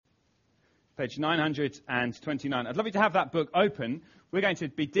page 929. I'd love you to have that book open. We're going to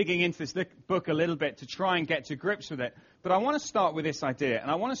be digging into this book a little bit to try and get to grips with it. But I want to start with this idea,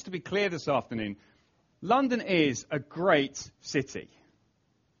 and I want us to be clear this afternoon. London is a great city.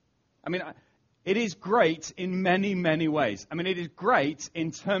 I mean, it is great in many, many ways. I mean, it is great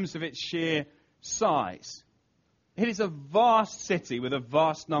in terms of its sheer size. It is a vast city with a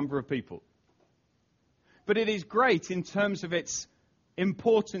vast number of people. But it is great in terms of its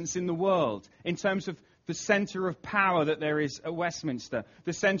importance in the world, in terms of the centre of power that there is at Westminster,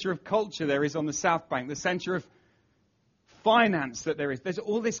 the centre of culture there is on the South Bank, the centre of finance that there is. There's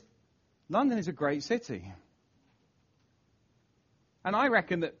all this. London is a great city. And I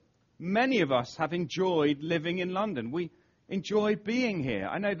reckon that many of us have enjoyed living in London. We enjoy being here.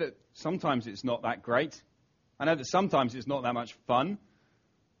 I know that sometimes it's not that great. I know that sometimes it's not that much fun.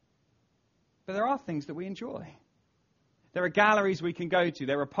 But there are things that we enjoy. There are galleries we can go to.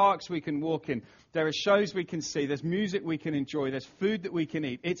 There are parks we can walk in. There are shows we can see. There's music we can enjoy. There's food that we can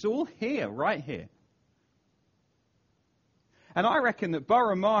eat. It's all here, right here. And I reckon that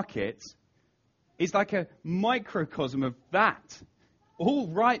Borough Market is like a microcosm of that. All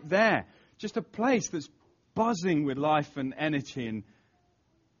right there. Just a place that's buzzing with life and energy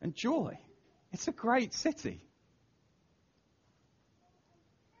and joy. It's a great city.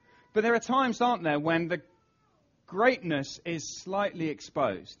 But there are times, aren't there, when the greatness is slightly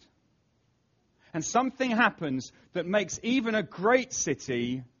exposed. And something happens that makes even a great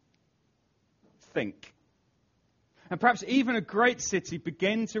city think. And perhaps even a great city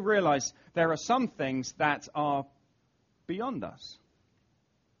begin to realize there are some things that are beyond us.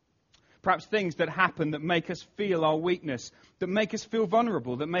 Perhaps things that happen that make us feel our weakness, that make us feel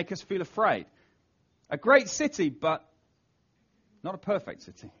vulnerable, that make us feel afraid. A great city, but not a perfect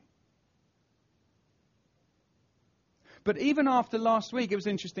city. But even after last week, it was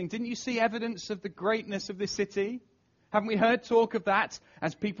interesting. Didn't you see evidence of the greatness of this city? Haven't we heard talk of that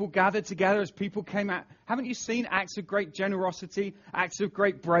as people gathered together, as people came out? Haven't you seen acts of great generosity, acts of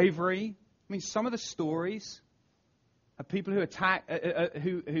great bravery? I mean, some of the stories of people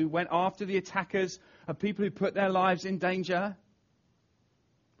who went after the attackers, of people who put their lives in danger.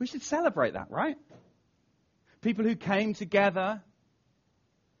 We should celebrate that, right? People who came together.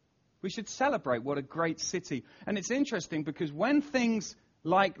 We should celebrate what a great city. And it's interesting because when things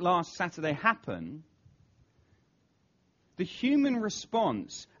like last Saturday happen, the human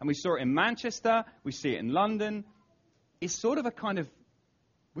response, and we saw it in Manchester, we see it in London, is sort of a kind of,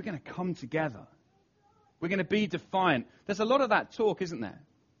 we're going to come together. We're going to be defiant. There's a lot of that talk, isn't there?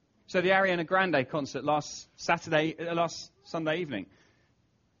 So the Ariana Grande concert last Sunday evening,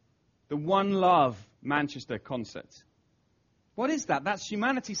 the One Love Manchester concert. What is that? That's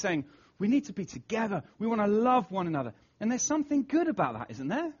humanity saying, we need to be together. We want to love one another. And there's something good about that, isn't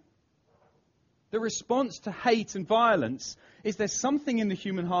there? The response to hate and violence is there's something in the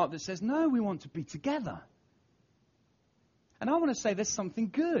human heart that says, no, we want to be together. And I want to say there's something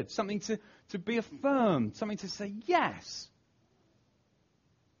good, something to be affirmed, something to say yes.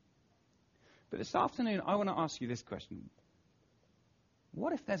 But this afternoon, I want to ask you this question.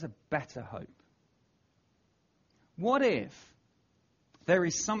 What if there's a better hope? What if there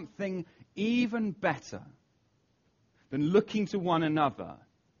is something even better than looking to one another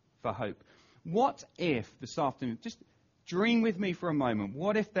for hope? What if this afternoon, just dream with me for a moment,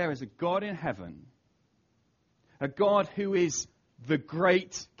 what if there is a God in heaven, a God who is the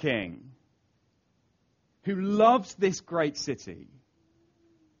great King, who loves this great city,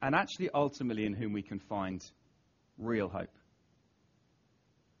 and actually ultimately in whom we can find real hope?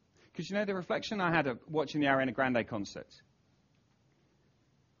 Because, you know, the reflection I had of watching the Ariana Grande concert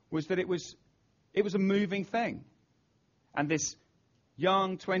was that it was a moving thing. And this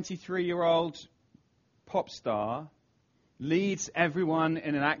young 23-year-old pop star leads everyone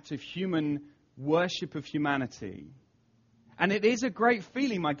in an act of human worship of humanity. And it is a great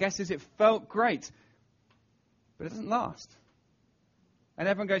feeling. My guess is it felt great. But it doesn't last. And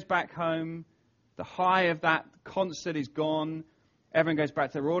everyone goes back home. The high of that concert is gone. Everyone goes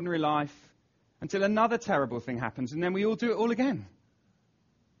back to their ordinary life until another terrible thing happens, and then we all do it all again.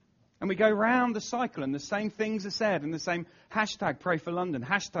 And we go round the cycle, and the same things are said, and the same hashtag pray for London,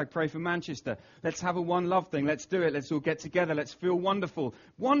 hashtag pray for Manchester. Let's have a one love thing. Let's do it. Let's all get together. Let's feel wonderful.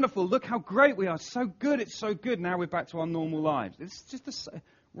 Wonderful. Look how great we are. So good. It's so good. Now we're back to our normal lives. It's just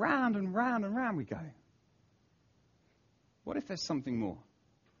round and round and round we go. What if there's something more?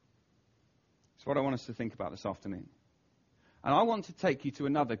 It's what I want us to think about this afternoon. And I want to take you to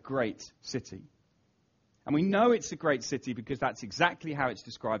another great city. And we know it's a great city because that's exactly how it's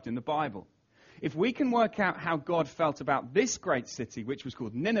described in the Bible. If we can work out how God felt about this great city, which was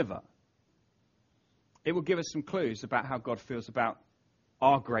called Nineveh, it will give us some clues about how God feels about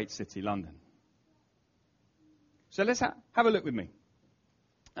our great city, London. So let's have a look with me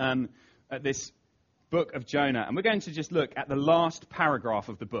at this book of Jonah. And we're going to just look at the last paragraph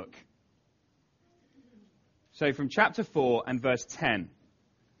of the book. So from chapter 4 and verse 10.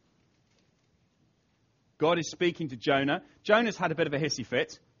 God is speaking to Jonah. Jonah's had a bit of a hissy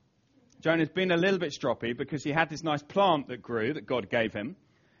fit. Jonah's been a little bit stroppy because he had this nice plant that grew that God gave him.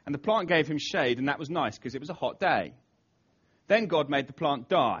 And the plant gave him shade, and that was nice because it was a hot day. Then God made the plant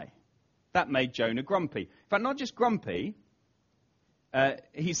die. That made Jonah grumpy. In fact, not just grumpy.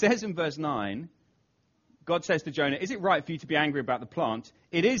 He says in verse 9, God says to Jonah, is it right for you to be angry about the plant?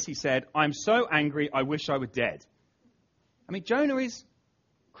 It is, he said. I'm so angry, I wish I were dead. I mean, Jonah is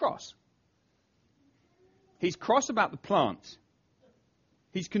cross. He's cross about the plant.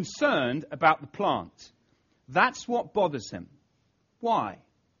 He's concerned about the plant. That's what bothers him. Why?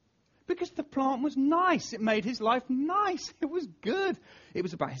 Because the plant was nice. It made his life nice. It was good. It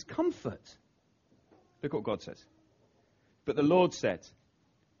was about his comfort. Look what God says. But the Lord said,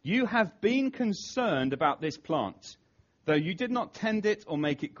 you have been concerned about this plant, though you did not tend it or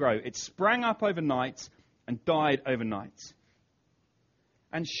make it grow. It sprang up overnight and died overnight.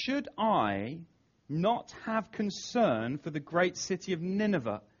 And should I not have concern for the great city of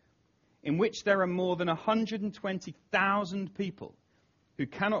Nineveh, in which there are more than 120,000 people who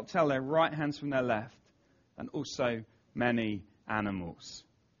cannot tell their right hands from their left, and also many animals?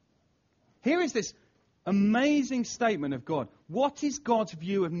 Here is this amazing statement of God. What is God's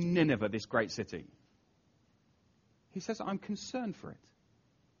view of Nineveh, this great city? He says, I'm concerned for it.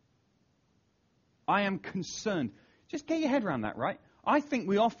 I am concerned. Just get your head around that, right? I think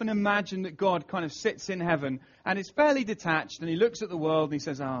we often imagine that God kind of sits in heaven and is fairly detached, and he looks at the world and he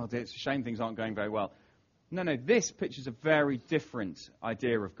says, oh, dear, it's a shame things aren't going very well. No, this pictures a very different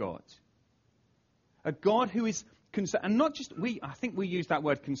idea of God. A God who is concerned, and not just I think we use that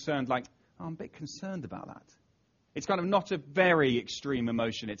word concerned like, oh, I'm a bit concerned about that. It's kind of not a very extreme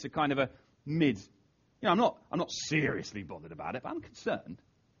emotion. It's a kind of a mid. I'm not seriously bothered about it, but I'm concerned.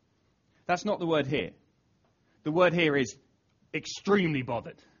 That's not the word here. The word here is extremely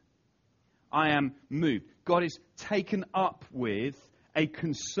bothered. I am moved. God is taken up with a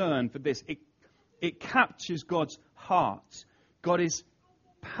concern for this. It captures God's heart. God is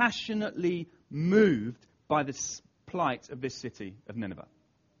passionately moved by the plight of this city of Nineveh.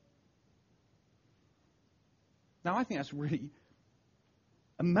 Now, I think that's really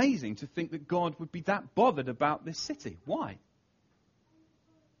amazing to think that God would be that bothered about this city. Why?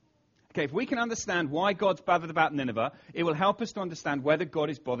 Okay, if we can understand why God's bothered about Nineveh, it will help us to understand whether God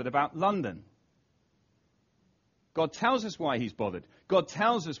is bothered about London. God tells us why he's bothered. God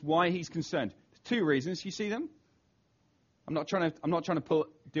tells us why he's concerned. There's two reasons. You see them? I'm not trying to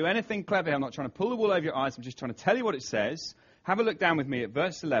do anything clever. I'm not trying to pull the wool over your eyes. I'm just trying to tell you what it says. Have a look down with me at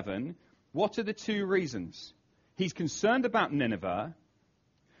verse 11. What are the two reasons? He's concerned about Nineveh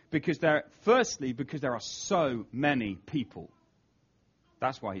because there are so many people.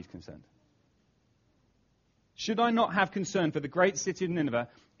 That's why he's concerned. Should I not have concern for the great city of Nineveh,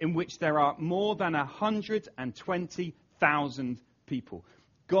 in which there are more than 120,000 people?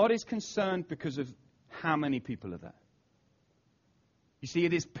 God is concerned because of how many people are there. You see,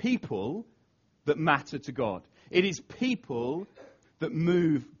 it is people that matter to God. It is people that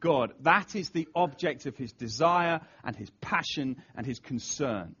move God. That is the object of his desire and his passion and his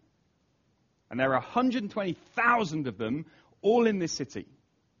concern. And there are 120,000 of them all in this city.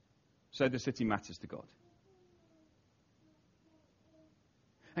 So the city matters to God.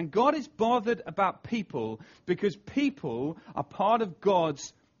 And God is bothered about people because people are part of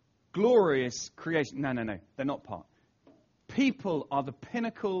God's glorious creation. No, they're not part. People are the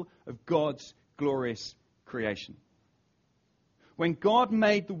pinnacle of God's glorious creation. When God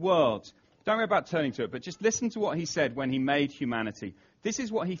made the world, don't worry about turning to it, but just listen to what he said when he made humanity. This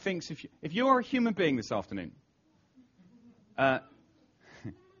is what he thinks if you're a human being this afternoon. I'm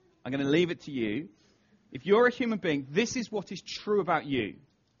going to leave it to you. If you're a human being, this is what is true about you.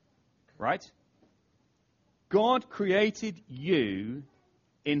 Right? God created you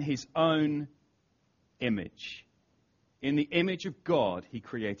in his own image. In the image of God, he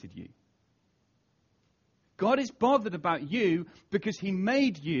created you. God is bothered about you because he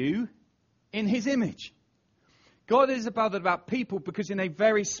made you in his image. God is bothered about people because in a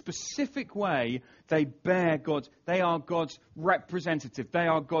very specific way, they are God's representative. They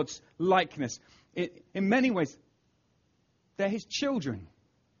are God's likeness. In many ways, they're his children.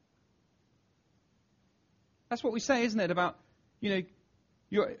 That's what we say, isn't it? About,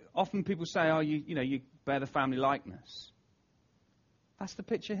 often people say, you bear the family likeness. That's the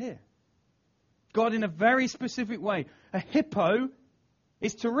picture here. God in a very specific way. A hippo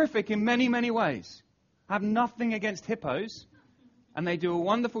is terrific in many, many ways. I have nothing against hippos, and they do a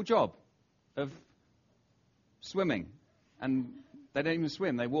wonderful job of swimming. And they don't even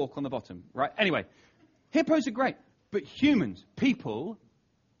swim, they walk on the bottom, right? Anyway, hippos are great, but humans, people,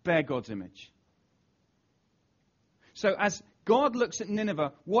 bear God's image. So as God looks at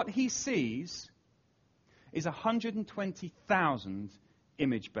Nineveh, what he sees is 120,000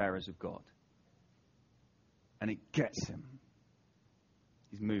 image bearers of God. And it gets him.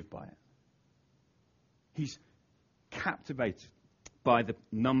 He's moved by it. He's captivated by the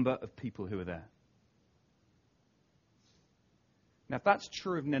number of people who are there. Now, if that's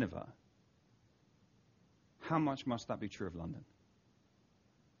true of Nineveh, how much must that be true of London?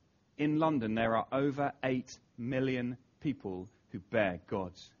 In London, there are over 8 million people who bear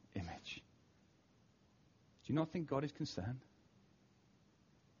God's image. Do you not think God is concerned?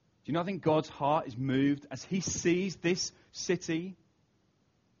 Do you not think God's heart is moved as he sees this city?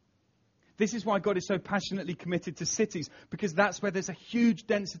 This is why God is so passionately committed to cities, because that's where there's a huge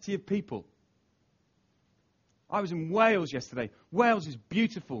density of people. I was in Wales yesterday. Wales is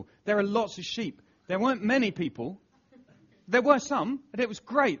beautiful. There are lots of sheep. There weren't many people. There were some, and it was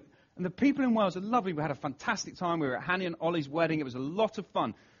great. And the people in Wales are lovely. We had a fantastic time. We were at Hanny and Ollie's wedding. It was a lot of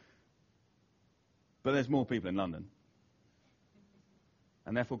fun. But there's more people in London.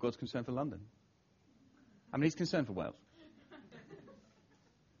 And therefore, God's concerned for London. I mean, he's concerned for Wales.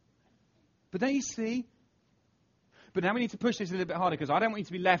 But don't you see? But now we need to push this a little bit harder, because I don't want you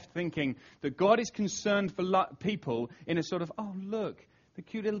to be left thinking that God is concerned for people in a sort of, oh, look, the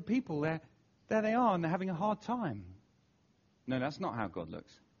cute little people, there they are, and they're having a hard time. No, that's not how God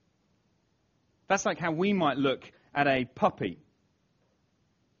looks. That's like how we might look at a puppy.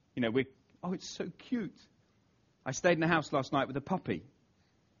 You know, it's so cute. I stayed in a house last night with a puppy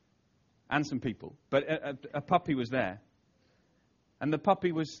and some people, but a puppy was there. And the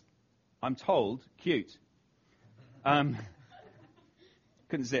puppy was, I'm told, cute.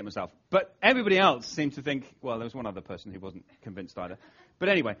 Couldn't see it myself. But everybody else seemed to think, well, there was one other person who wasn't convinced either. But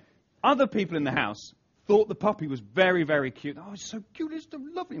anyway, other people in the house thought the puppy was very, very cute. Oh, it's so cute, it's so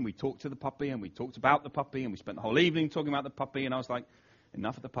lovely. And we talked to the puppy, and we talked about the puppy, and we spent the whole evening talking about the puppy. And I was like,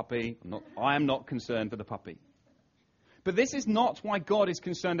 enough of the puppy. I am not concerned for the puppy. But this is not why God is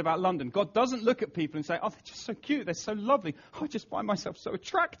concerned about London. God doesn't look at people and say, oh, they're just so cute, they're so lovely. I just find myself so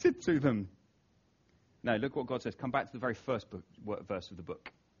attracted to them. No, look what God says. Come back to the very first verse of the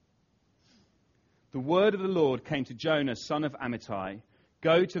book. The word of the Lord came to Jonah, son of Amittai.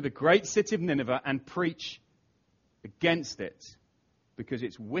 Go to the great city of Nineveh and preach against it, because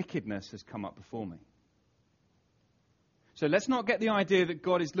its wickedness has come up before me. So let's not get the idea that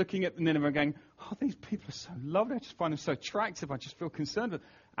God is looking at Nineveh and going, oh, these people are so lovely. I just find them so attractive. I just feel concerned with them.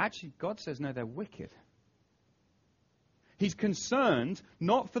 Actually, God says, no, they're wicked. He's concerned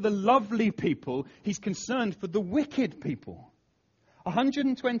not for the lovely people. He's concerned for the wicked people.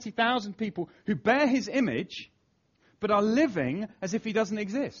 120,000 people who bear his image, but are living as if he doesn't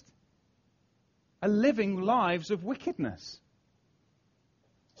exist. Are living lives of wickedness.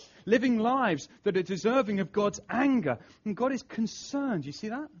 Living lives that are deserving of God's anger. And God is concerned. You see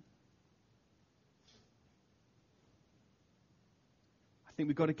that? I think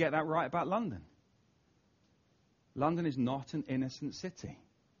we've got to get that right about London. London is not an innocent city.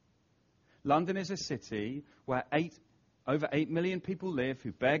 London is a city where over 8 million people live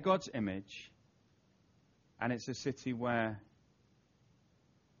who bear God's image. And it's a city where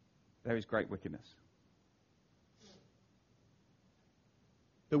there is great wickedness.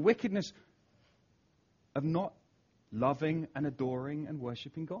 The wickedness of not loving and adoring and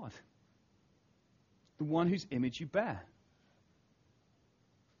worshipping God. The one whose image you bear.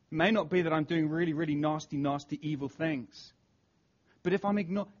 It may not be that I'm doing really, really nasty, evil things. But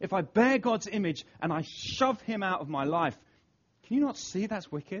if I bear God's image and I shove him out of my life, can you not see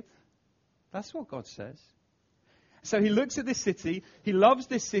that's wicked? That's what God says. So he looks at this city, he loves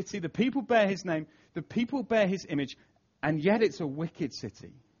this city, the people bear his name, the people bear his image, and yet it's a wicked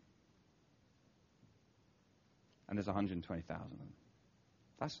city. And there's 120,000 of them.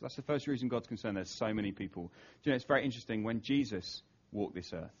 That's the first reason God's concerned. There's so many people. Do you know, it's very interesting. When Jesus walked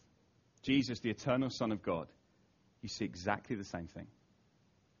this earth, Jesus, the eternal Son of God, you see exactly the same thing.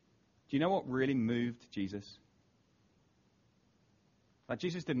 Do you know what really moved Jesus? Like,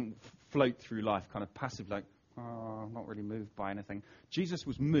 Jesus didn't float through life kind of passive, like, oh, I'm not really moved by anything. Jesus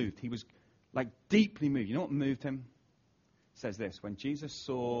was moved. He was like deeply moved. You know what moved him? It says this: when Jesus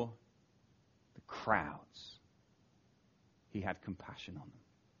saw the crowds, he had compassion on them.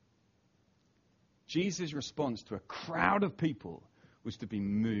 Jesus' response to a crowd of people was to be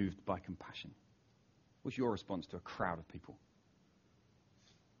moved by compassion. What's your response to a crowd of people?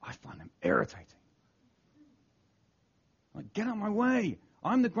 I find them irritating. Like, get out of my way.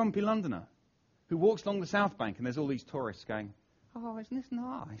 I'm the grumpy Londoner who walks along the South Bank and there's all these tourists going, oh, isn't this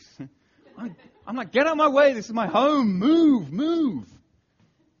nice? I'm like, get out of my way. This is my home. Move, move.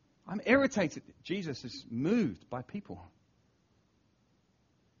 I'm irritated. Jesus is moved by people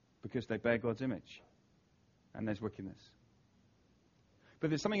because they bear God's image and there's wickedness. But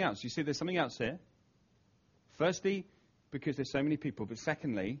there's something else. You see, there's something else here. Firstly, because there's so many people. But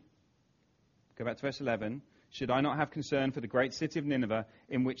secondly, go back to verse 11. Should I not have concern for the great city of Nineveh,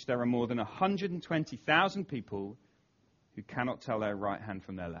 in which there are more than 120,000 people who cannot tell their right hand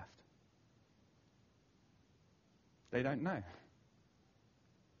from their left? They don't know.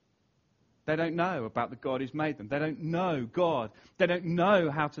 They don't know about the God who's made them. They don't know God. They don't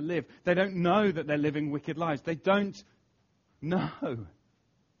know how to live. They don't know that they're living wicked lives. They don't know.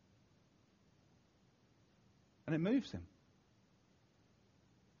 And it moves him.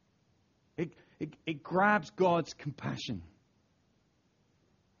 It grabs God's compassion.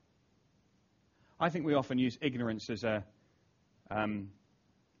 I think we often use ignorance as an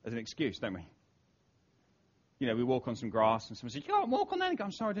excuse, don't we? You know, we walk on some grass and someone says, you can't walk on that.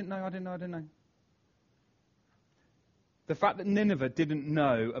 I'm sorry, I didn't know. The fact that Nineveh didn't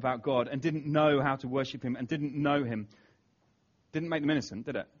know about God and didn't know how to worship him and didn't know him didn't make them innocent,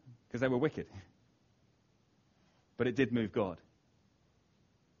 did it? Because they were wicked. But it did move God.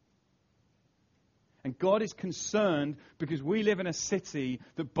 And God is concerned because we live in a city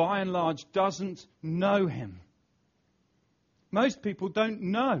that by and large doesn't know him. Most people don't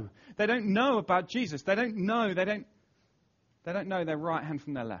know. They don't know about Jesus. They don't know their right hand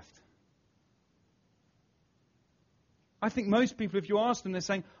from their left. I think most people, if you ask them, they're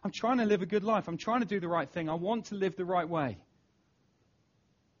saying, I'm trying to live a good life. I'm trying to do the right thing. I want to live the right way.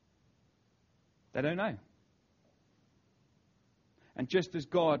 They don't know. And just as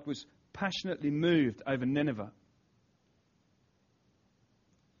God was passionately moved over Nineveh,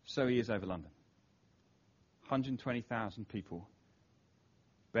 so he is over London. 120,000 people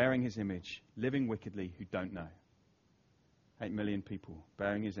bearing his image, living wickedly, who don't know. 8 million people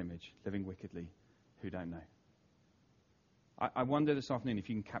bearing his image, living wickedly, who don't know. I wonder this afternoon if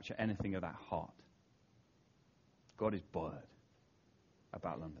you can capture anything of that heart. God is bothered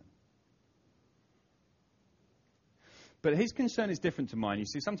about London. But his concern is different to mine. You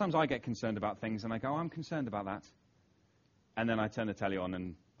see, sometimes I get concerned about things and I go, oh, I'm concerned about that. And then I turn the telly on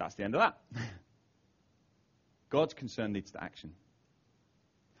and that's the end of that. God's concern leads to action.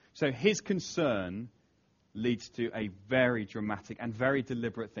 So his concern leads to a very dramatic and very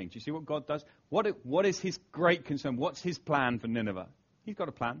deliberate thing. Do you see what God does? What is his great concern? What's his plan for Nineveh? He's got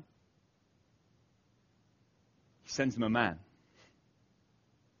a plan. He sends them a man.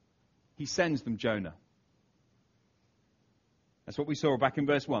 He sends them Jonah. That's what we saw back in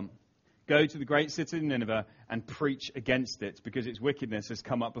verse 1. Go to the great city of Nineveh and preach against it, because its wickedness has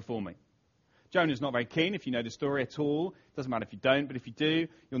come up before me. Jonah's not very keen, if you know the story at all. Doesn't matter if you don't, but if you do,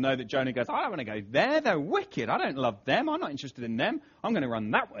 you'll know that Jonah goes, I don't want to go there. They're wicked. I don't love them. I'm not interested in them. I'm going to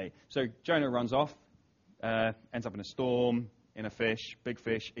run that way. So Jonah runs off, ends up in a storm, in a fish, big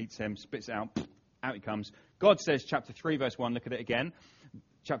fish, eats him, spits it out, out he comes. God says, chapter 3, verse 1, look at it again.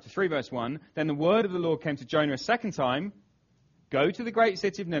 Chapter 3, verse 1, then the word of the Lord came to Jonah a second time. Go to the great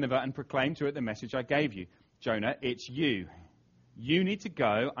city of Nineveh and proclaim to it the message I gave you. Jonah, it's you. You need to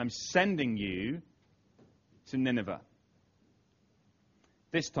go. I'm sending you to Nineveh.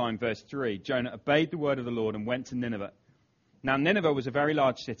 This time, verse 3, Jonah obeyed the word of the Lord and went to Nineveh. Now, Nineveh was a very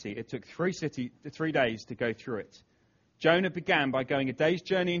large city. It took 3 days to go through it. Jonah began by going a day's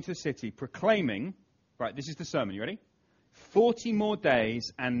journey into the city, proclaiming, right, this is the sermon, you ready? 40 more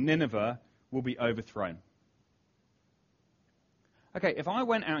days and Nineveh will be overthrown. Okay, if I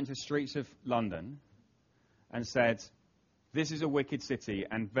went out into the streets of London and said, this is a wicked city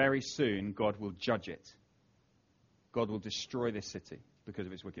and very soon God will judge it. God will destroy this city because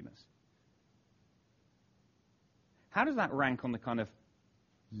of its wickedness. How does that rank on the kind of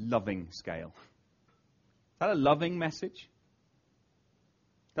loving scale? Is that a loving message?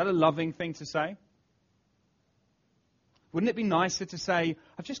 Is that a loving thing to say? Wouldn't it be nicer to say,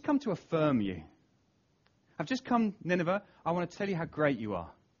 I've just come to affirm you. I've just come, Nineveh, I want to tell you how great you are.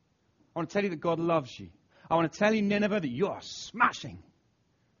 I want to tell you that God loves you. I want to tell you, Nineveh, that you are smashing.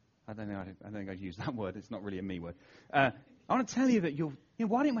 I don't think I'd use that word. It's not really a me word. I want to tell you that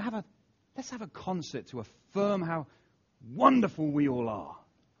why don't we let's have a concert to affirm how wonderful we all are.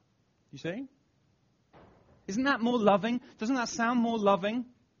 You see? Isn't that more loving? Doesn't that sound more loving?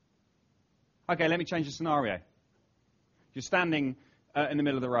 Okay, let me change the scenario. You're standing in the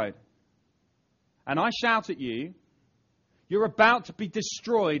middle of the road. and I shout at you, you're about to be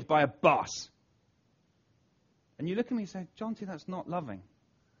destroyed by a bus. And you look at me and say, Jonty, that's not loving.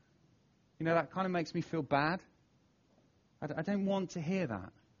 You know, that kind of makes me feel bad. I don't want to hear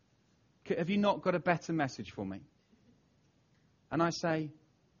that. Have you not got a better message for me? And I say,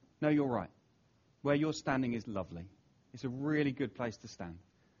 no, you're right. Where you're standing is lovely. It's a really good place to stand.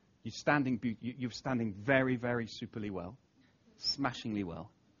 You're standing very, very superly well. Smashingly well.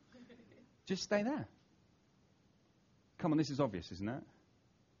 Just stay there. Come on, this is obvious, isn't it?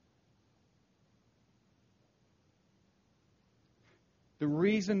 The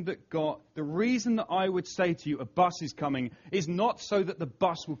reason that I would say to you a bus is coming is not so that the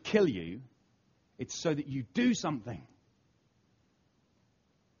bus will kill you. It's so that you do something.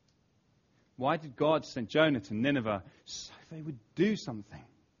 Why did God send Jonah to Nineveh? So they would do something.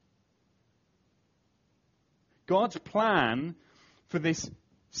 God's plan for this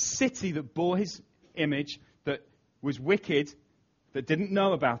city that bore his image, that was wicked, that didn't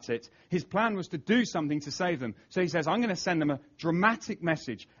know about it, his plan was to do something to save them. So he says, I'm going to send them a dramatic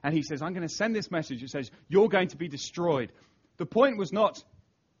message. And he says, I'm going to send this message that says, you're going to be destroyed. The point was not,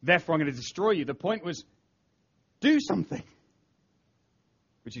 therefore I'm going to destroy you. The point was, do something.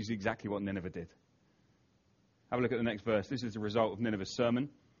 Which is exactly what Nineveh did. Have a look at the next verse. This is the result of Nineveh's sermon.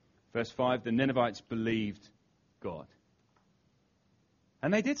 Verse 5, the Ninevites believed God.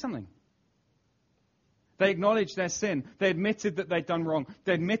 And they did something. They acknowledged their sin. They admitted that they'd done wrong.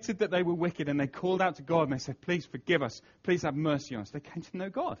 They admitted that they were wicked, and they called out to God and they said, please forgive us. Please have mercy on us. They came to know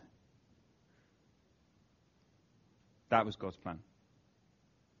God. That was God's plan.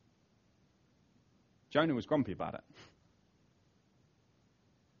 Jonah was grumpy about it.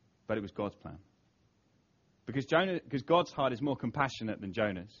 But it was God's plan. Because God's heart is more compassionate than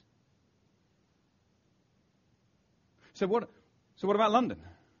Jonah's. So what about London?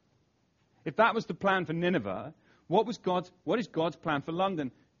 If that was the plan for Nineveh, what is God's plan for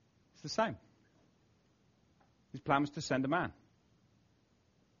London? It's the same. His plan was to send a man.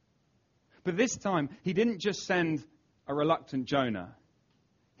 But this time, he didn't just send a reluctant Jonah.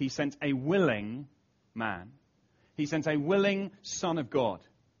 He sent a willing man. He sent a willing Son of God,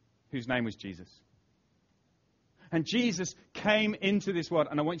 whose name was Jesus. And Jesus came into this world.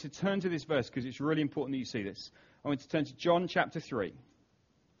 And I want you to turn to this verse because it's really important that you see this. I want you to turn to John chapter 3.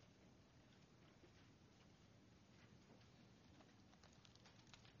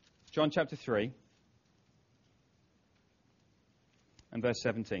 John chapter 3 and verse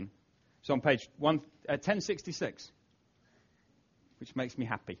 17. It's on page 1066, which makes me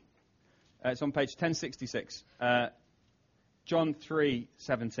happy. It's on page 1066. John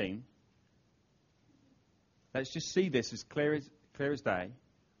 3:17. Let's just see this as clear as day.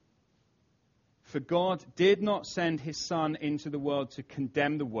 For God did not send his Son into the world to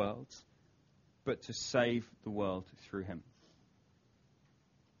condemn the world, but to save the world through him.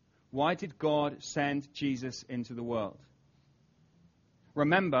 Why did God send Jesus into the world?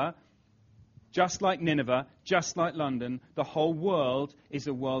 Remember, just like Nineveh, just like London, the whole world is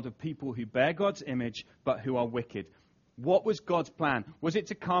a world of people who bear God's image, but who are wicked. What was God's plan? Was it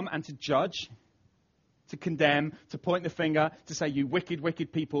to come and to judge, to condemn, to point the finger, to say, you wicked,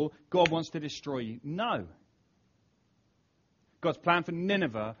 wicked people, God wants to destroy you? No. God's plan for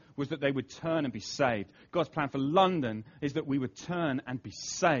Nineveh was that they would turn and be saved. God's plan for London is that we would turn and be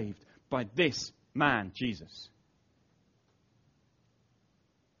saved by this man, Jesus.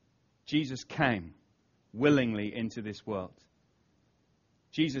 Jesus came willingly into this world.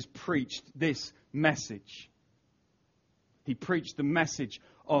 Jesus preached this message. He preached the message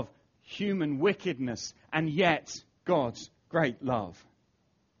of human wickedness and yet God's great love.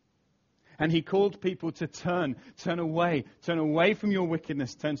 And he called people to turn away from your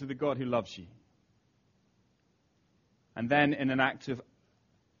wickedness, turn to the God who loves you. And then in an act of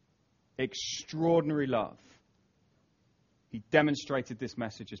extraordinary love, he demonstrated this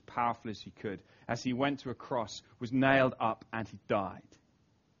message as powerful as he could. As he went to a cross, was nailed up, and he died.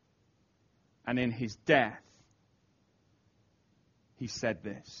 And in his death, he said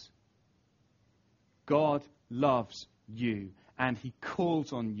this: God loves you, and he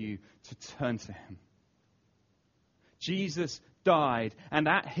calls on you to turn to him. Jesus died, and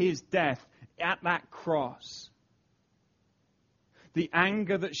at his death, at that cross, the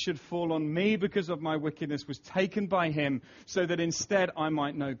anger that should fall on me because of my wickedness was taken by him so that instead I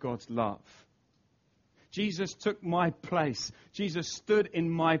might know God's love. Jesus took my place. Jesus stood in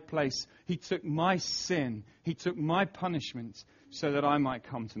my place. He took my sin. He took my punishment so that I might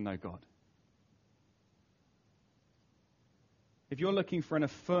come to know God. If you're looking for an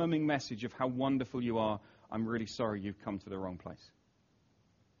affirming message of how wonderful you are, I'm really sorry you've come to the wrong place.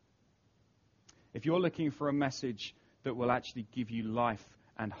 if you're looking for a message that will actually give you life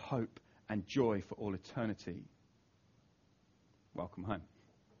and hope and joy for all eternity, welcome home.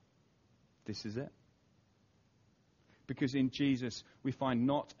 This is it. Because in Jesus, we find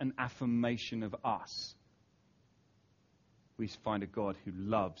not an affirmation of us. We find a God who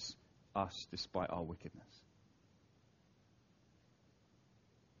loves us despite our wickedness.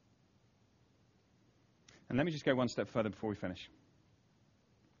 And let me just go one step further before we finish.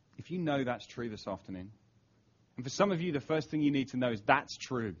 If you know that's true this afternoon, and for some of you, the first thing you need to know is that's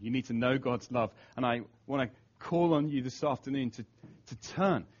true. You need to know God's love. And I want to call on you this afternoon to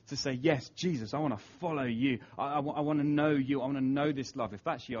turn, to say, yes, Jesus, I want to follow you. I want to know you. I want to know this love. If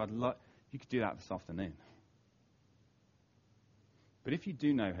that's you, you could do that this afternoon. But if you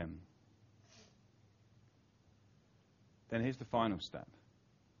do know him, then here's the final step.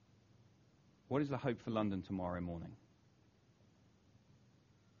 What is the hope for London tomorrow morning?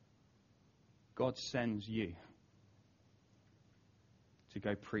 God sends you to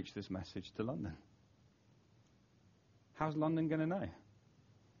go preach this message to London. How's London going to know?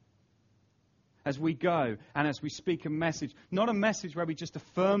 As we go and as we speak a message, not a message where we just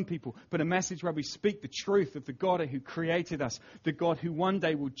affirm people, but a message where we speak the truth of the God who created us, the God who one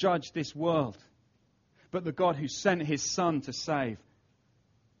day will judge this world, but the God who sent his Son to save.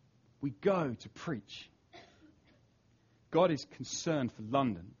 We go to preach. God is concerned for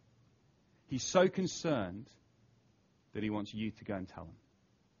London. He's so concerned that he wants you to go and tell him.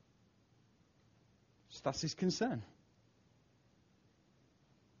 So that's his concern.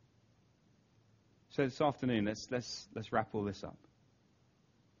 So this afternoon, let's wrap all this up.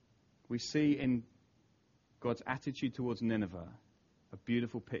 We see in God's attitude towards Nineveh a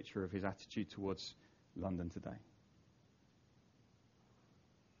beautiful picture of his attitude towards London today.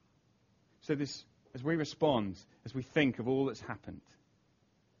 So as we respond, as we think of all that's happened,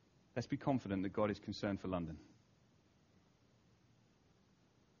 let's be confident that God is concerned for London.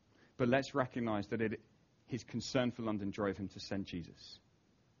 But let's recognize that his concern for London drove him to send Jesus.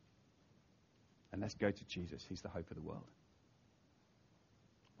 And let's go to Jesus. He's the hope of the world.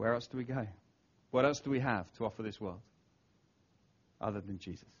 Where else do we go? What else do we have to offer this world other than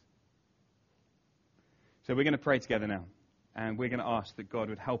Jesus? So we're going to pray together now. And we're going to ask that God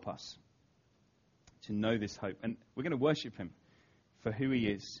would help us to know this hope. And we're going to worship him for who he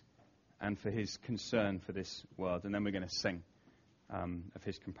is and for his concern for this world. And then we're going to sing of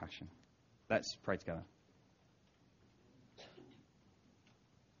his compassion. Let's pray together.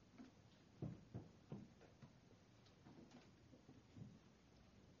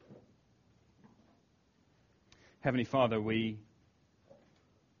 Heavenly Father, we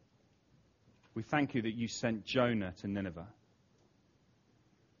thank you that you sent Jonah to Nineveh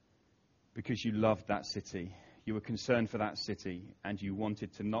because you loved that city. You were concerned for that city and you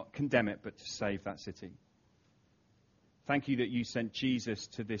wanted to not condemn it but to save that city. Thank you that you sent Jesus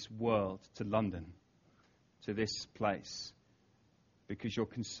to this world, to London, to this place, because you're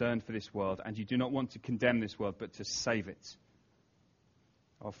concerned for this world and you do not want to condemn this world but to save it.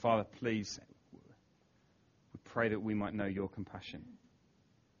 Oh, Father, please, we pray that we might know your compassion.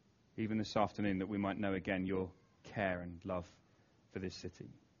 Even this afternoon, that we might know again your care and love for this city.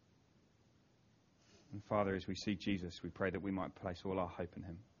 And Father, as we see Jesus, we pray that we might place all our hope in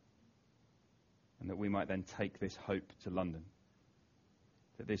him. And that we might then take this hope to London.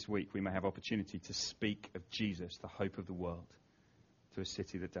 That this week we may have opportunity to speak of Jesus, the hope of the world, to a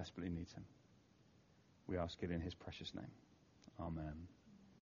city that desperately needs him. We ask it in his precious name. Amen.